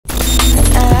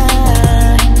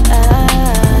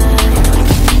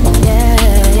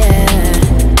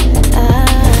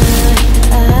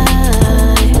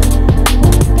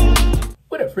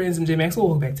friends, I'm Maxwell.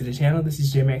 Welcome back to the channel. This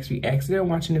is Max Reacts. Today I'm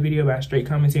watching a video about Str8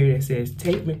 commentary that says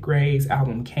Tate McRae's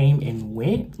album came and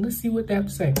went. Let's see what they have to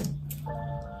say.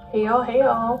 Hey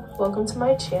y'all, welcome to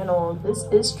my channel. This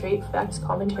is Str8 Facts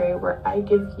Commentary, where I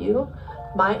give you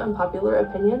my unpopular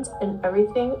opinions and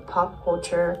everything pop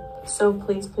culture. So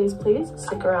please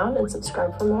stick around and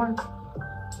subscribe for more.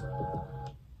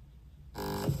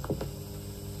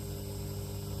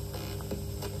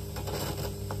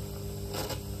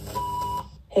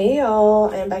 Hey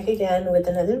y'all, I'm back again with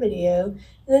another video.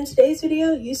 And in today's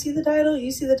video, you see the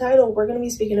title, we're going to be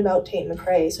speaking about Tate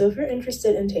McRae. So if you're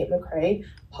interested in Tate McRae,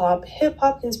 pop,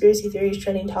 hip-hop, conspiracy theories,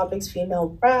 trending topics,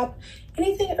 female rap,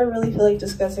 anything I really feel like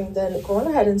discussing, then go on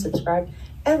ahead and subscribe.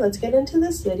 And let's get into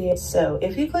this video. So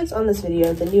if you clicked on this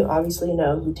video, then you obviously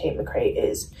know who Tate McRae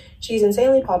is. She's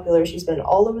insanely popular. She's been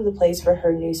all over the place for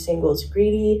her new singles,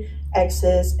 Greedy,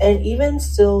 Exes, and even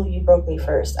still You Broke Me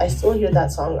First. I still hear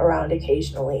that song around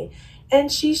occasionally. And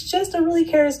she's just a really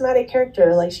charismatic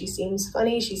character. Like, she seems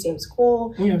funny, she seems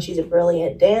cool, she's a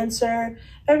brilliant dancer,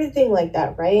 everything like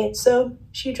that, right? So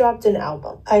she dropped an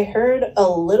album. I heard a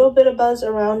little bit of buzz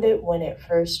around it when it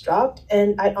first dropped,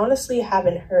 and I honestly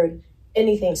haven't heard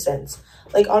anything since.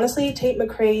 Like, honestly, Tate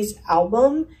McRae's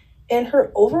album and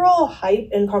her overall hype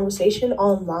and conversation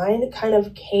online kind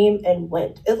of came and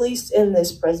went, at least in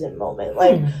this present moment.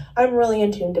 Like, I'm really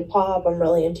in tune to pop, I'm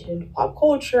really in tune to pop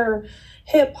culture,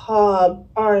 hip-hop,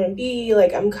 R&B,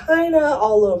 like I'm kind of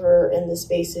all over in the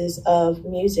spaces of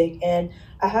music, and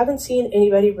I haven't seen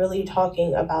anybody really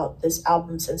talking about this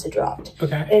album since it dropped.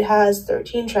 It has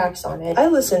 13 tracks on it. I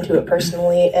listened to it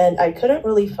personally, and I couldn't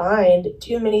really find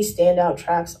too many standout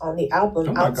tracks on the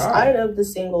album outside of the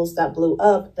singles that blew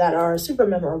up that are super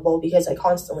memorable because I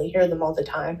constantly hear them all the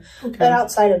time. But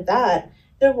outside of that,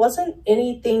 there wasn't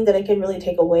anything that I could really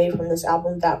take away from this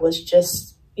album that was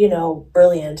just, you know,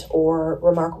 brilliant or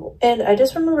remarkable. And I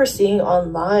just remember seeing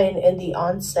online in the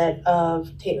onset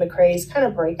of Tate McRae's kind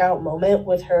of breakout moment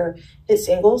with her hit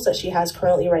singles that she has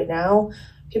currently right now,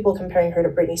 people comparing her to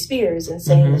Britney Spears and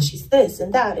saying that she's this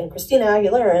and that and Christina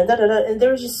Aguilera and da-da-da. And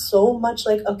there was just so much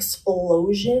like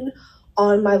explosion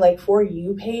on my like For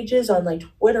You pages on like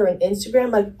Twitter and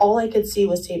Instagram. Like, all I could see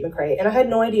was Tate McRae, and I had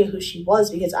no idea who she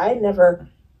was because I had never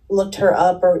looked her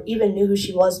up or even knew who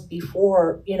she was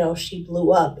before, you know, she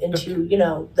blew up into, you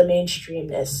know, the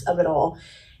mainstreamness of it all.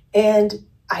 And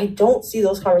I don't see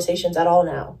those conversations at all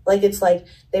now. Like, it's like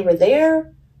they were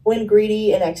there when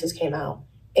Greedy and Exes came out,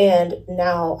 and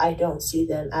now I don't see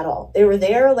them at all. They were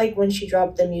there like when she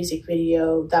dropped the music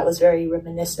video that was very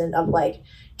reminiscent of like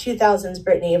 2000s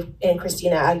Britney and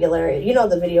Christina Aguilera. You know,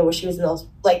 the video where she was in those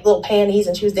like little panties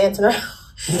and she was dancing around.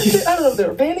 I don't know if they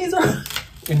were panties or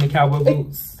in the cowboy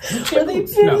boots. Are they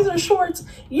panties or shorts?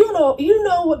 You know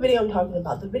what video I'm talking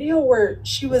about. The video where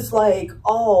she was like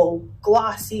all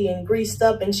glossy and greased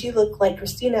up and she looked like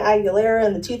Christina Aguilera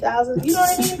in the 2000s. You know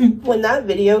what I mean? When that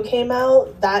video came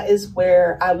out, that is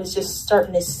where I was just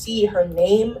starting to see her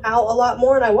name out a lot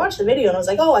more. And I watched the video and I was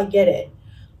like, oh, I get it.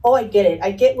 Oh, I get it.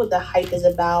 I get what the hype is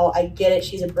about. I get it.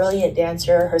 She's a brilliant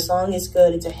dancer. Her song is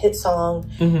good. It's a hit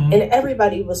song. And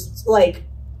everybody was like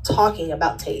talking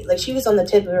about Tate. Like, she was on the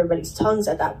tip of everybody's tongues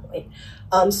at that point.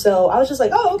 So I was just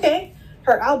like, oh, okay.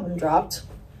 Her album dropped.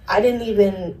 I didn't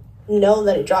even know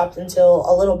that it dropped until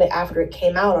a little bit after it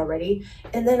came out already.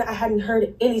 And then I hadn't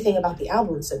heard anything about the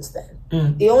album since then.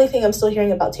 The only thing I'm still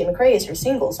hearing about Tate McRae is her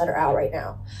singles that are out right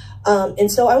now. And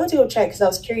so I went to go check because I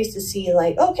was curious to see,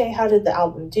 like, okay, how did the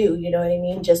album do? You know what I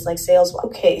mean? Just like sales.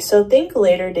 Okay, so Think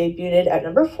Later debuted at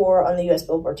number 4 on the US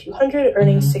Billboard 200,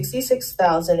 earning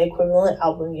 66,000 equivalent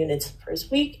album units the first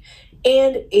week,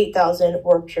 and 8,000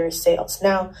 were pure sales.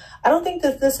 Now, I don't think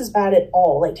that this is bad at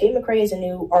all. Like, Tate McRae is a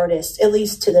new artist, at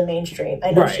least to the mainstream. I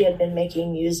know she had been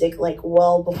making music like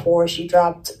well before she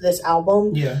dropped this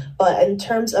album. But in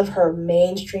terms of her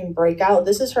mainstream breakout,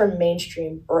 this is her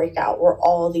mainstream breakout where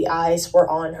all the eyes were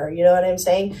on her. You know what I'm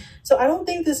saying? So I don't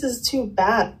think this is too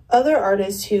bad. Other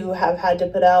artists who have had to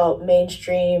put out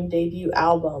mainstream debut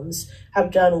albums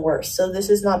have done worse. So this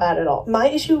is not bad at all. My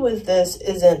issue with this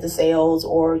isn't the sales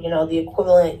or, you know, the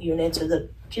equivalent units or the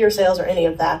pure sales or any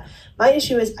of that. My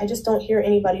issue is I just don't hear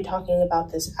anybody talking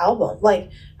about this album.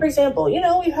 Like, for example, you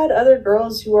know, we've had other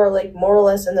girls who are like more or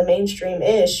less in the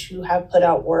mainstream-ish who have put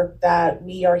out work that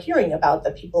we are hearing about,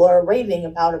 that people are raving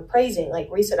about or praising, like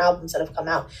recent albums that have come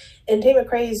out. And Tate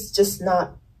McRae is just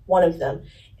not one of them.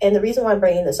 And the reason why I'm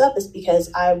bringing this up is because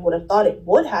I would have thought it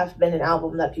would have been an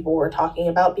album that people were talking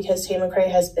about, because Tate McRae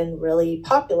has been really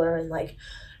popular and like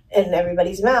in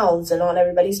everybody's mouths and on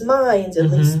everybody's minds, at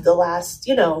least the last,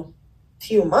 you know,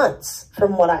 few months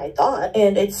from what I thought.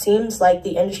 And it seems like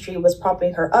the industry was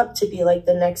propping her up to be like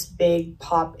the next big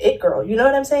pop it girl. You know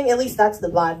what I'm saying? At least that's the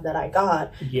vibe that I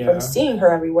got from seeing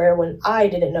her everywhere when I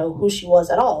didn't know who she was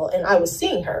at all. And I was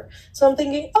seeing her. So I'm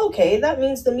thinking, okay, that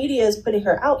means the media is putting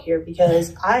her out here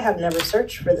because I have never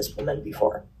searched for this woman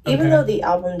before. Okay. Even though the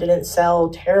album didn't sell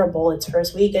terrible its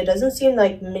first week, it doesn't seem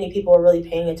like many people are really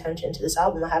paying attention to this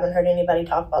album. I haven't heard anybody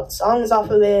talk about the songs off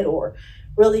of it or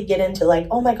really get into like,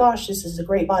 oh my gosh, this is a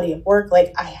great body of work.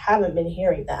 Like, I haven't been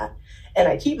hearing that. And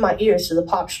I keep my ears to the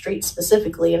pop street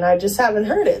specifically, and I just haven't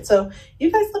heard it. So you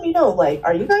guys let me know, like,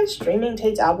 are you guys streaming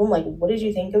Tate's album? Like, what did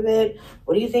you think of it?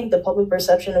 What do you think the public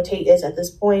perception of Tate is at this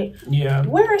point? Yeah.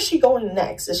 Where is she going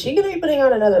next? Is she going to be putting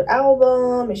out another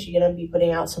album? Is she going to be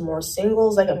putting out some more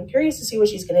singles? Like, I'm curious to see what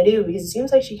she's going to do, because it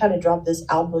seems like she kind of dropped this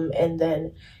album and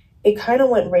then it kind of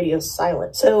went radio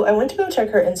silent. So I went to go check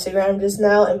her Instagram just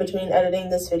now in between editing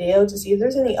this video to see if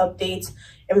there's any updates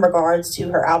in regards to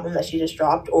her album that she just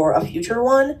dropped or a future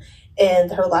one.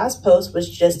 And her last post was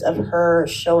just of her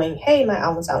showing, hey, my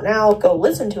album's out now, go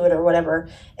listen to it or whatever.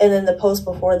 And then the post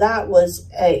before that was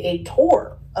a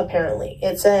tour, apparently.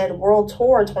 It said World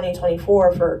Tour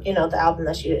 2024 for, you know, the album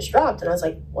that she just dropped. And I was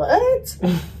like, what?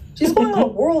 She's going on a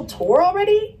world tour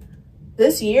already?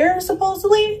 This year,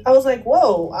 supposedly? I was like,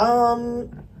 whoa,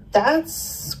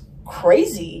 that's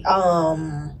crazy.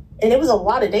 And it was a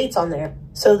lot of dates on there.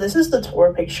 So this is the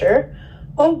tour picture.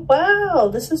 Oh, wow,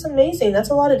 this is amazing. That's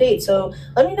a lot of dates. So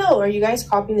let me know, are you guys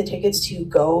copying the tickets to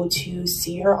go to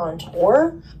see her on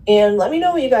tour? And let me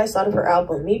know what you guys thought of her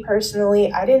album. Me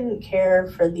personally, I didn't care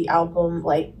for the album,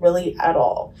 like, really at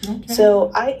all. Okay.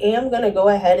 So I am going to go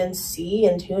ahead and see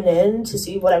and tune in to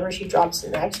see whatever she drops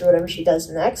next or whatever she does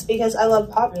next, because I love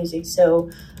pop music. So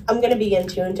I'm going to be in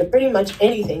tune to pretty much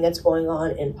anything that's going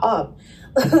on in pop.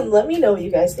 Let me know what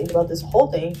you guys think about this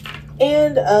whole thing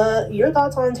and your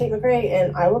thoughts on Tate McRae,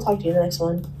 and I will talk to you in the next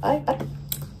one. Bye.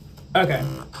 Okay.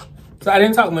 So I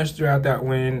didn't talk much throughout that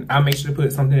one. I'll make sure to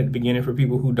put something at the beginning for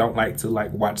people who don't like to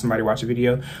watch somebody watch a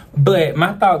video. But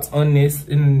my thoughts on this,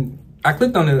 and I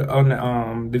clicked on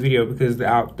the video because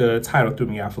the title threw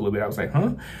me off a little bit. I was like,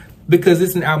 huh? Because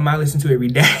it's an album I listen to every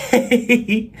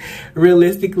day,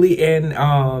 realistically,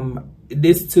 and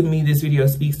this, to me, this video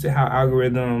speaks to how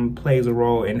algorithm plays a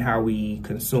role in how we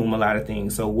consume a lot of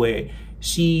things. So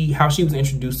how she was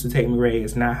introduced to Tate McRae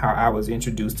is not how I was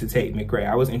introduced to Tate McRae.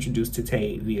 I was introduced to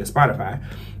Tate via Spotify.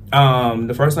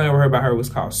 The first song I ever heard by her was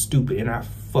called Stupid, and I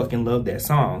fucking love that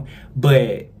song.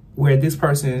 But where this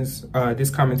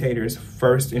commentator's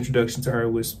first introduction to her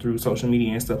was through social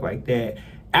media and stuff like that,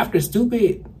 after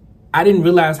Stupid, I didn't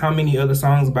realize how many other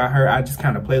songs by her I just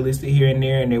kind of playlisted here and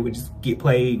there, and they would just get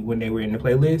played when they were in the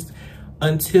playlist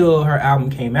until her album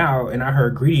came out and I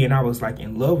heard Greedy, and I was like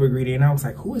in love with Greedy, and I was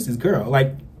like, who is this girl?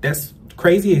 Like, that's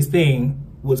craziest thing,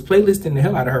 was playlisting the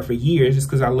hell out of her for years just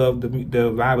because I loved the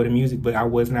vibe of the music, but I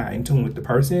was not in tune with the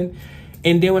person.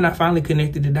 And then when I finally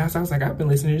connected the dots, I was like, I've been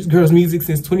listening to this girl's music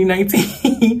since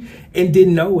 2019 and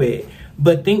didn't know it.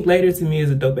 But Think Later to me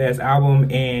is a dope ass album.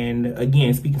 And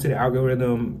again, speaking to the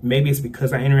algorithm, maybe it's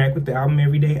because I interact with the album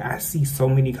every day. I see so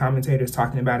many commentators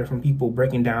talking about it, from people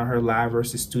breaking down her live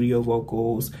versus studio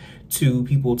vocals to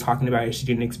people talking about it. She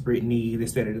did next Britney,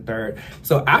 this, that, or the third.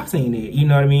 So I've seen it, you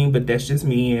know what I mean? But that's just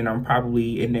me, and I'm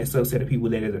probably in that subset of people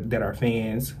that are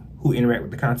fans who interact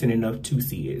with the content enough to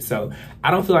see it. So I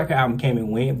don't feel like her album came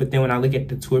and went. But then when I look at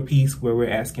the tour piece where we're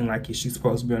asking, like, is she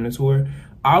supposed to be on the tour?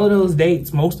 All of those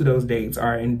dates, most of those dates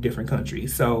are in different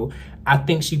countries. So I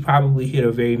think she probably hit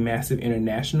a very massive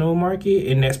international market,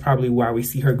 and that's probably why we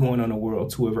see her going on a world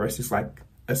tour versus like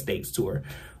a States tour.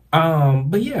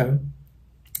 But yeah,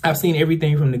 I've seen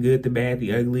everything from the good, the bad,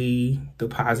 the ugly, the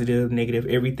positive, negative,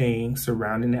 everything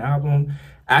surrounding the album.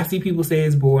 I see people say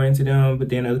it's boring to them, but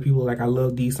then other people are like, I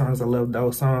love these songs, I love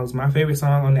those songs. My favorite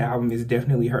song on the album is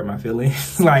definitely Hurt My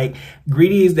Feelings. Like,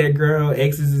 Greedy is that girl,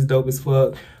 Exes is dope as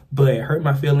fuck, but Hurt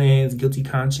My Feelings, Guilty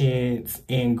Conscience,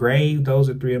 and Grave, those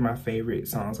are three of my favorite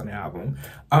songs on the album.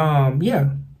 Yeah,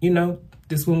 you know,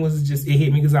 this one was just, it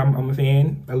hit me because I'm a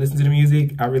fan. I listened to the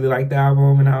music, I really liked the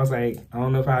album, and I was like, I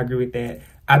don't know if I agree with that.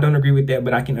 I don't agree with that,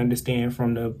 but I can understand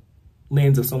from the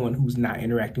lens of someone who's not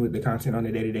interacting with the content on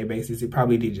a day-to-day basis. It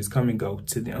probably did just come and go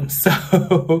to them.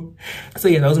 So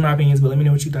yeah, those are my opinions, but let me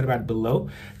know what you thought about it below.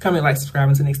 Comment, like, subscribe.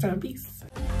 Until next time, peace.